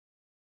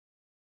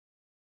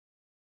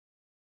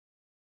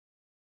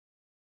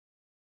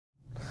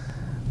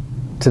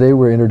Today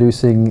we're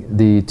introducing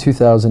the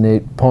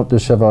 2008 Pont de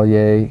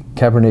Chevalier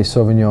Cabernet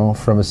Sauvignon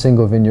from a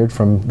single vineyard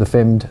from the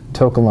famed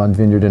To-Kalon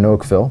vineyard in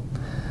Oakville.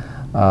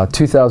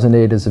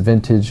 2008 as a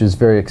vintage is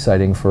very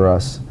exciting for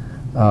us.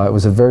 It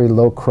was a very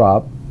low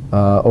crop.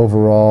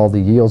 Overall, the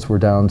yields were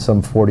down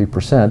some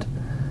 40%,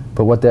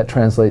 but what that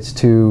translates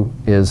to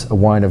is a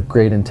wine of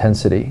great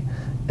intensity.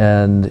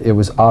 And it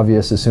was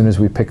obvious as soon as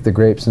we picked the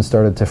grapes and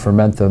started to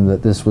ferment them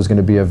that this was going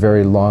to be a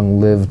very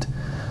long-lived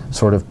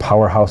sort of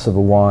powerhouse of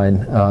a wine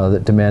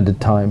that demanded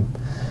time.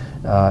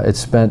 It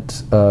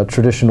spent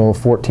traditional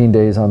 14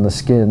 days on the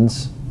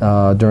skins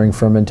during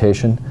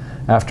fermentation,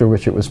 after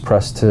which it was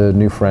pressed to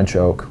new French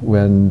oak,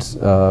 and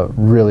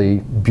really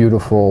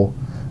beautiful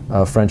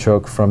French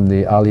oak from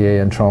the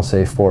Allier and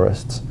Trancé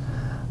forests.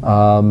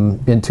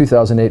 In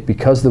 2008,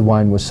 because the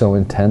wine was so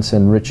intense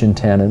and rich in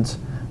tannins,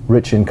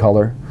 rich in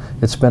color,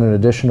 it spent an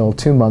additional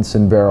 2 months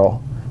in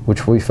barrel,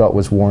 which we felt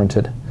was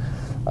warranted.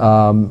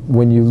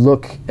 When you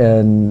look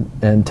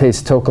and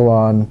taste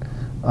To-Kalon,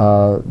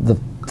 the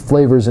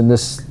flavors in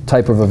this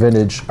type of a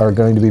vintage are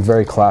going to be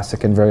very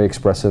classic and very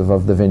expressive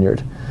of the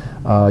vineyard.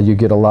 You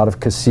get a lot of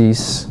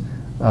cassis,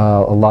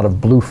 a lot of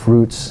blue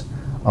fruits,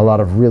 a lot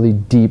of really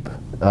deep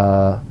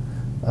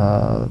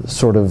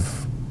sort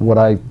of what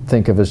I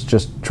think of as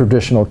just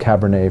traditional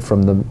Cabernet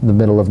from the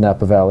middle of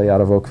Napa Valley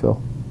out of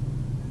Oakville.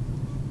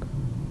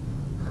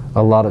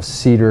 A lot of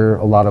cedar,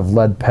 a lot of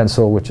lead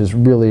pencil, which is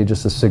really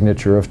just a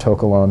signature of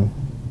To-Kalon.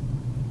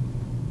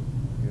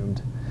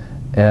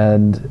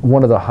 And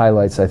one of the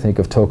highlights, I think,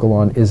 of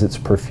To-Kalon is its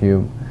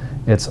perfume.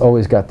 It's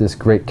always got this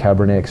great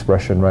Cabernet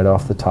expression right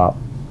off the top.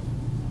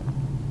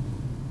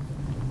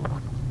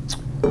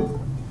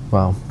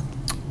 Wow.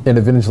 In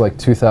a vintage like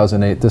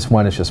 2008, this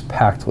wine is just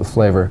packed with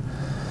flavor.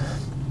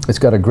 It's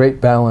got a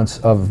great balance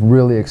of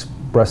really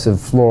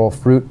expressive floral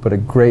fruit, but a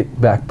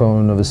great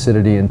backbone of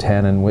acidity and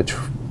tannin, which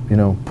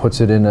puts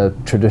it in a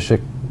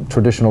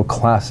traditional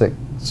classic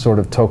sort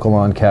of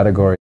To-Kalon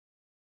category.